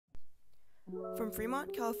From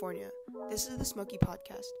Fremont, California, this is the Smokie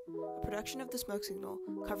Podcast, a production of the Smoke Signal,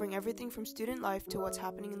 covering everything from student life to what's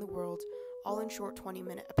happening in the world, all in short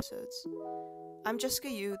 20-minute episodes. I'm Jessica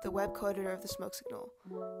Yu, the web co-editor of the Smoke Signal.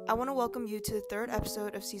 I want to welcome you to the third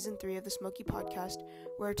episode of Season 3 of the Smokie Podcast,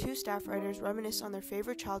 where our two staff writers reminisce on their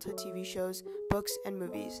favorite childhood TV shows, books, and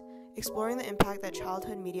movies, exploring the impact that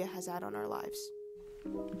childhood media has had on our lives.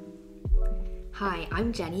 Hi,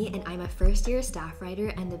 I'm Jennie, and I'm a first-year staff writer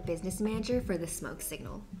and the business manager for the Smoke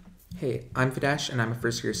Signal. Hey, I'm Vedesh, and I'm a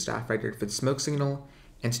first-year staff writer for the Smoke Signal,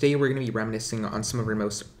 and today we're going to be reminiscing on some of our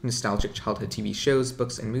most nostalgic childhood TV shows,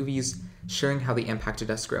 books, and movies, sharing how they impacted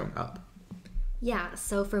us growing up. Yeah,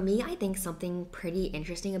 so for me, I think something pretty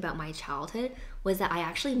interesting about my childhood was that I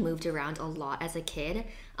actually moved around a lot as a kid.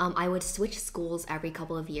 I would switch schools every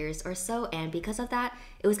couple of years or so, and because of that,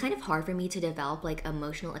 it was kind of hard for me to develop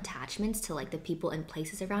emotional attachments to the people and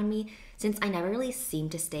places around me, since I never really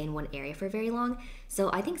seemed to stay in one area for very long. So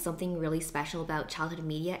I think something really special about childhood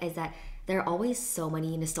media is that there are always so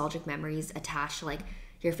many nostalgic memories attached to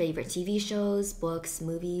your favorite TV shows, books,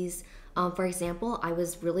 movies. For example, I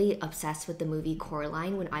was really obsessed with the movie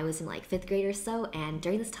Coraline when I was in 5th grade or so, and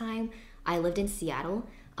during this time, I lived in Seattle.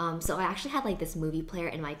 So I actually had this movie player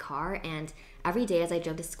in my car, and every day as I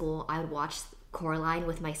drove to school, I would watch Coraline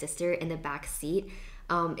with my sister in the back seat.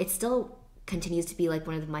 It still continues to be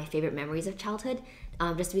one of my favorite memories of childhood,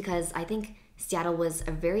 just because I think Seattle was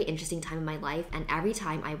a very interesting time in my life, and every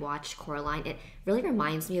time I watch Coraline, it really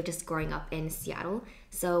reminds me of just growing up in Seattle.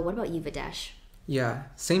 So what about you, Vedesh? Yeah,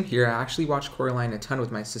 same here. I actually watched Coraline a ton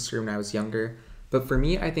with my sister when I was younger, but for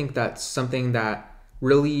me, I think that's something that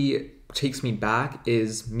really takes me back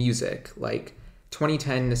is music,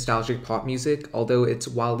 2010 nostalgic pop music. Although it's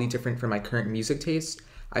wildly different from my current music taste,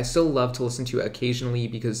 I still love to listen to it occasionally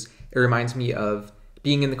because it reminds me of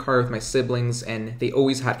being in the car with my siblings, and they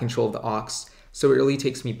always had control of the aux, so it really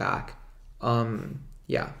takes me back.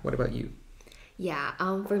 Yeah, what about you? Yeah,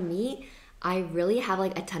 for me, I really have a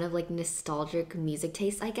ton of nostalgic music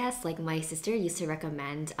taste, I guess. My sister used to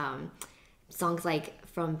recommend songs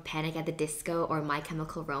from Panic at the Disco or My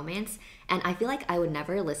Chemical Romance, and I feel I would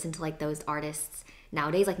never listen to those artists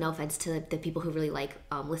nowadays. No offense to the people who really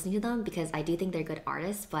listening to them, because I do think they're good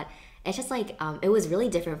artists, but it's just it was really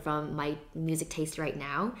different from my music taste right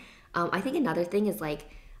now. I think another thing is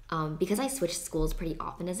because I switched schools pretty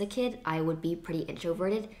often as a kid, I would be pretty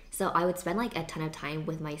introverted. So I would spend a ton of time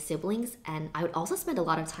with my siblings, and I would also spend a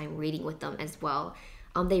lot of time reading with them as well.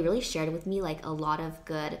 They really shared with me a lot of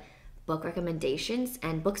good book recommendations,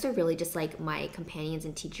 and books are really just my companions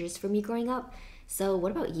and teachers for me growing up. So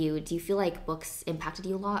what about you? Do you feel books impacted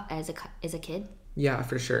you a lot as a kid? Yeah,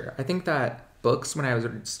 for sure. I think that books when I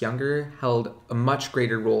was younger held a much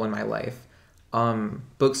greater role in my life.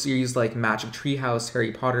 Book series like Magic Treehouse,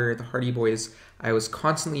 Harry Potter, The Hardy Boys, I was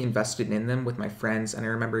constantly invested in them with my friends, and I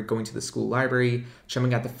remember going to the school library,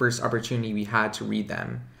 jumping at the first opportunity we had to read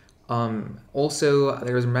them. Also,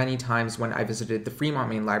 there was many times when I visited the Fremont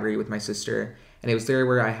Main Library with my sister, and it was there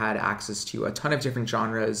where I had access to a ton of different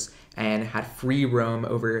genres and had free roam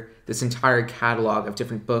over this entire catalog of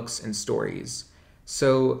different books and stories.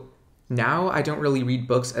 So now I don't really read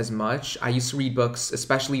books as much. I used to read books,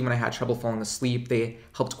 especially when I had trouble falling asleep. They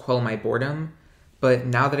helped quell my boredom. But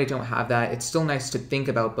now that I don't have that, it's still nice to think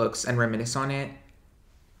about books and reminisce on it.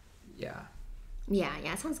 Yeah.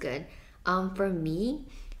 Yeah, sounds good. For me,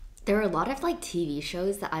 there were a lot of TV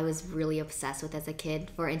shows that I was really obsessed with as a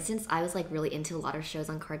kid. For instance, I was really into a lot of shows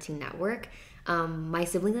on Cartoon Network. My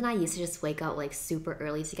siblings and I used to just wake up super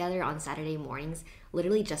early together on Saturday mornings,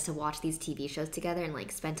 literally just to watch these TV shows together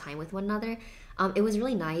and spend time with one another. It was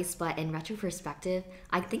really nice, but in perspective,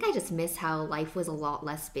 I think I just miss how life was a lot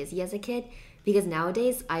less busy as a kid, because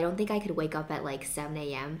nowadays I don't think I could wake up at 7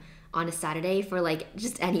 a.m. on a Saturday for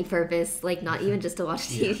just any purpose, not even just to watch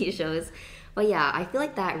TV shows. But yeah, I feel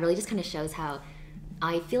that really just kind of shows how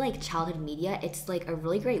I feel childhood media, it's a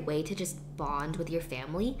really great way to just bond with your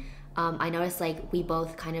family. I noticed we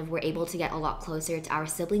both kind of were able to get a lot closer to our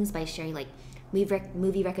siblings by sharing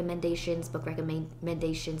movie recommendations, book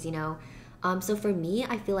recommendations, So for me,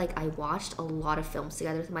 I feel I watched a lot of films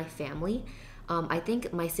together with my family. I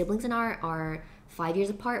think my siblings and I are 5 years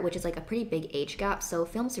apart, which is a pretty big age gap, so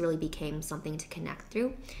films really became something to connect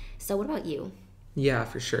through. So what about you? Yeah,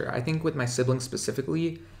 for sure. I think with my siblings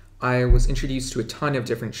specifically, I was introduced to a ton of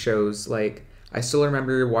different shows. I still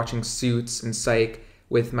remember watching Suits and Psych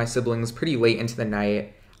with my siblings pretty late into the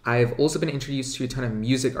night. I've also been introduced to a ton of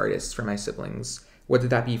music artists from my siblings, whether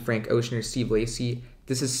that be Frank Ocean or Steve Lacy.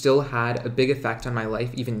 This has still had a big effect on my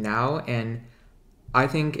life even now, and I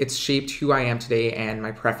think it's shaped who I am today and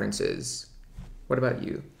my preferences. What about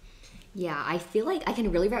you? Yeah, I feel like I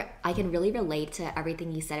can really relate to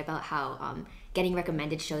everything you said about how getting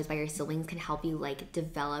recommended shows by your siblings can help you like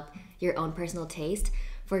develop your own personal taste.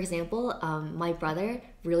 For example, my brother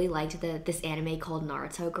really liked this anime called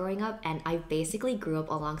Naruto growing up, and I basically grew up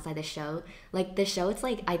alongside the show. Like the show, it's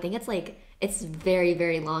like I think it's very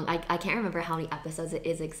very long. I can't remember how many episodes it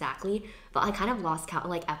is exactly, but I kind of lost count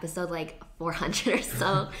like episode like 400 or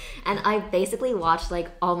so, and I basically watched like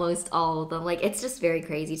almost all of them. Like it's just very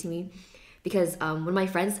crazy to me. Because when my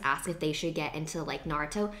friends ask if they should get into like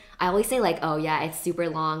Naruto, I always say like, oh yeah, it's super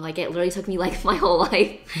long. Like it literally took me like my whole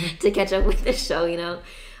life to catch up with this show, you know?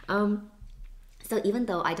 So even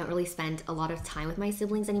though I don't really spend a lot of time with my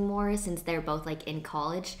siblings anymore since they're both like in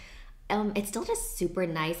college, it's still just super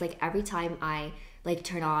nice. Like every time I like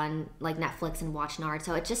turn on like Netflix and watch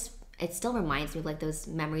Naruto, it still reminds me of like those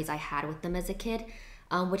memories I had with them as a kid.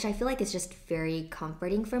 Which I feel like is just very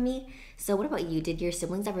comforting for me. So what about you? Did your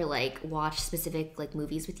siblings ever like watch specific like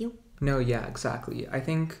movies with you? No, yeah, exactly. I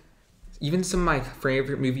think even some of my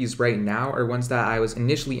favorite movies right now are ones that I was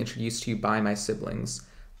initially introduced to by my siblings.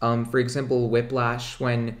 For example, Whiplash,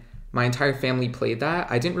 when my entire family played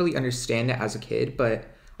that, I didn't really understand it as a kid, but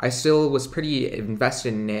I still was pretty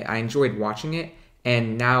invested in it. I enjoyed watching it,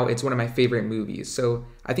 and now it's one of my favorite movies. So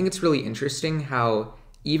I think it's really interesting how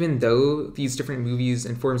even though these different movies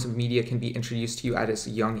and forms of media can be introduced to you at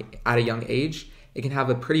a young age, it can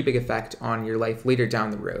have a pretty big effect on your life later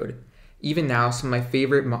down the road. Even now, some of my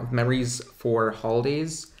favorite memories for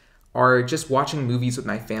holidays are just watching movies with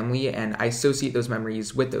my family, and I associate those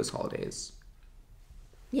memories with those holidays.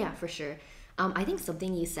 Yeah, for sure. I think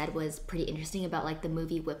something you said was pretty interesting about like the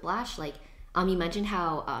movie Whiplash. Like, you mentioned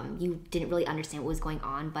how you didn't really understand what was going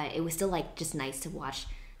on, but it was still like just nice to watch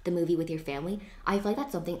the movie with your family. I feel like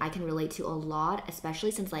that's something I can relate to a lot, especially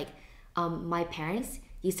since like my parents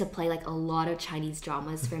used to play like a lot of Chinese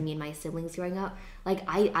dramas for me and my siblings growing up. Like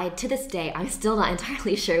I to this day I'm still not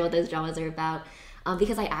entirely sure what those dramas are about,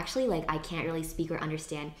 because I actually like I can't really speak or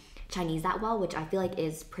understand Chinese that well, which I feel like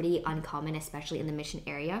is pretty uncommon, especially in the Mission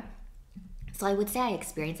area. So I would say I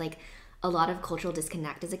experienced like a lot of cultural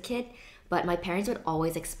disconnect as a kid, but my parents would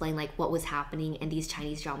always explain like what was happening in these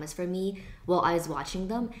Chinese dramas for me while I was watching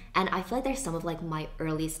them. And I feel like they're some of like my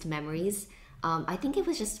earliest memories. I think it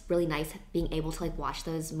was just really nice being able to like watch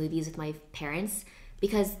those movies with my parents,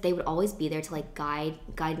 because they would always be there to like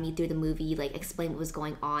guide me through the movie, like explain what was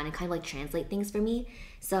going on and kind of like translate things for me.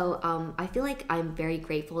 So I feel like I'm very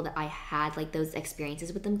grateful that I had like those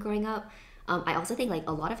experiences with them growing up. I also think like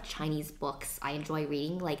a lot of Chinese books I enjoy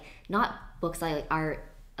reading, like not books that like, are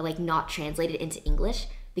like not translated into English,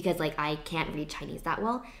 because like I can't read Chinese that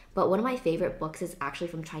well. But one of my favorite books is actually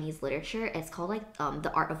from Chinese literature. It's called like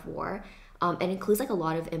The Art of War. It includes like a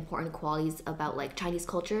lot of important qualities about like Chinese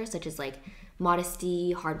culture, such as like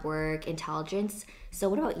modesty, hard work, intelligence. So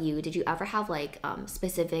what about you? Did you ever have like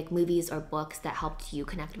specific movies or books that helped you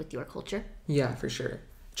connect with your culture? Yeah, for sure.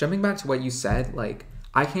 Jumping back to what you said, like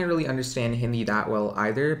I can't really understand Hindi that well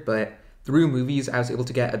either, but through movies I was able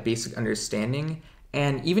to get a basic understanding.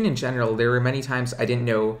 And even in general, there were many times I didn't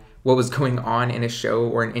know what was going on in a show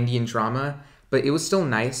or an Indian drama, but it was still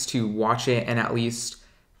nice to watch it and at least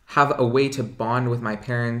have a way to bond with my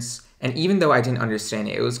parents. And even though I didn't understand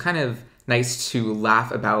it, it was kind of nice to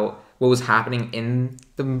laugh about what was happening in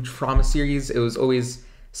the drama series. It was always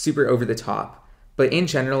super over the top. But in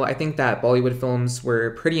general, I think that Bollywood films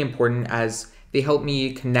were pretty important as they helped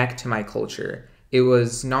me connect to my culture. It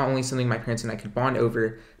was not only something my parents and I could bond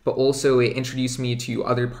over, but also it introduced me to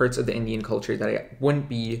other parts of the Indian culture that I wouldn't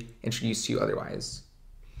be introduced to otherwise.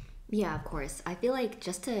 Yeah, of course. I feel like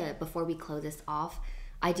before we close this off,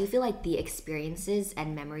 I do feel like the experiences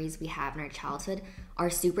and memories we have in our childhood are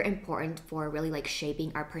super important for really like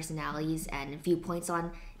shaping our personalities and viewpoints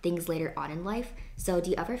on things later on in life. So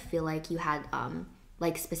do you ever feel like you had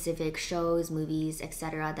like specific shows, movies,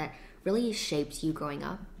 etc. that really shaped you growing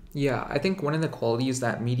up? Yeah, I think one of the qualities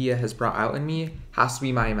that media has brought out in me has to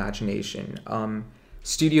be my imagination.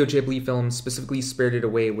 Studio Ghibli films, specifically Spirited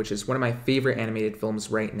Away, which is one of my favorite animated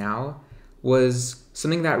films right now, was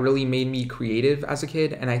something that really made me creative as a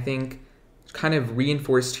kid, and I think kind of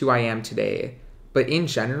reinforced who I am today. But in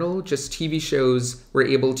general, just TV shows were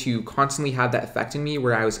able to constantly have that effect in me,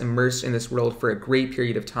 where I was immersed in this world for a great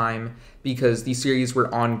period of time because these series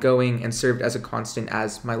were ongoing and served as a constant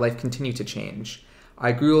as my life continued to change.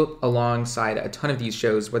 I grew up alongside a ton of these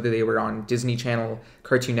shows, whether they were on Disney Channel,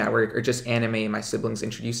 Cartoon Network, or just anime my siblings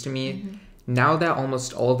introduced to me. Mm-hmm. Now that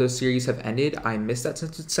almost all of those series have ended, I miss that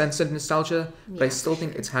sense of nostalgia, but I still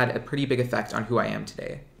think it's had a pretty big effect on who I am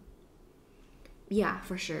today. Yeah,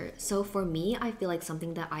 for sure. So for me, I feel like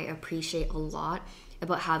something that I appreciate a lot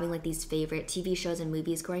about having like these favorite TV shows and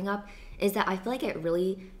movies growing up is that I feel like it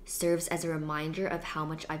really serves as a reminder of how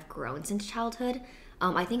much I've grown since childhood.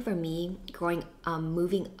 I think for me,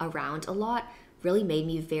 moving around a lot really made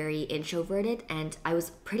me very introverted, and I was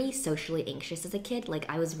pretty socially anxious as a kid. Like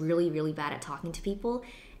I was really, really bad at talking to people,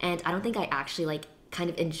 and I don't think I actually like kind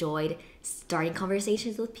of enjoyed starting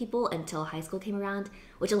conversations with people until high school came around,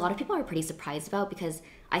 which a lot of people are pretty surprised about, because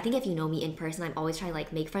I think if you know me in person, I'm always trying to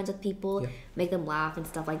like make friends with people, make them laugh and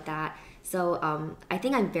stuff like that. So I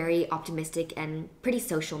think I'm very optimistic and pretty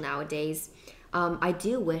social nowadays. I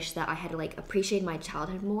do wish that I had like appreciated my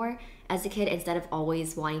childhood more as a kid, instead of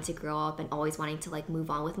always wanting to grow up and always wanting to like move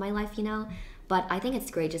on with my life, you know? But I think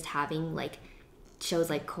it's great just having like shows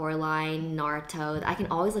like Coraline, Naruto that I can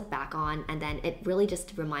always look back on, and then it really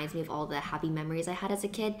just reminds me of all the happy memories I had as a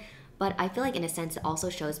kid. But I feel like in a sense it also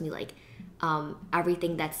shows me like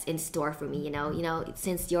everything that's in store for me, you know,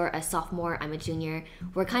 since you're a sophomore, I'm a junior,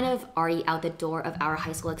 we're kind of already out the door of our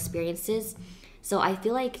high school experiences. So I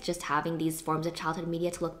feel like just having these forms of childhood media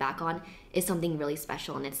to look back on is something really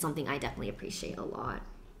special, and it's something I definitely appreciate a lot.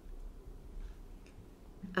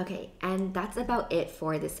 Okay, and that's about it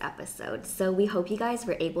for this episode. So we hope you guys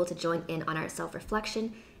were able to join in on our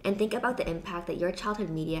self-reflection and think about the impact that your childhood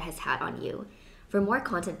media has had on you. For more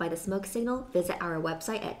content by The Smoke Signal, visit our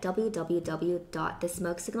website at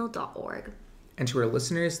www.thesmokesignal.org. And to our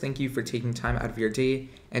listeners, thank you for taking time out of your day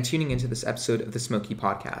and tuning into this episode of the Smokie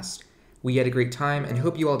Podcast. We had a great time and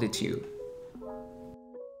hope you all did too.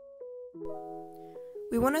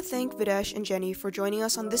 We want to thank Vedesh and Jennie for joining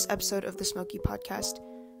us on this episode of the Smokie Podcast.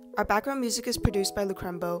 Our background music is produced by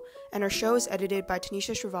Lucrembo, and our show is edited by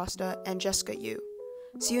Tanisha Shrivastava and Jessica Yu.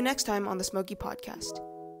 See you next time on the Smokie Podcast.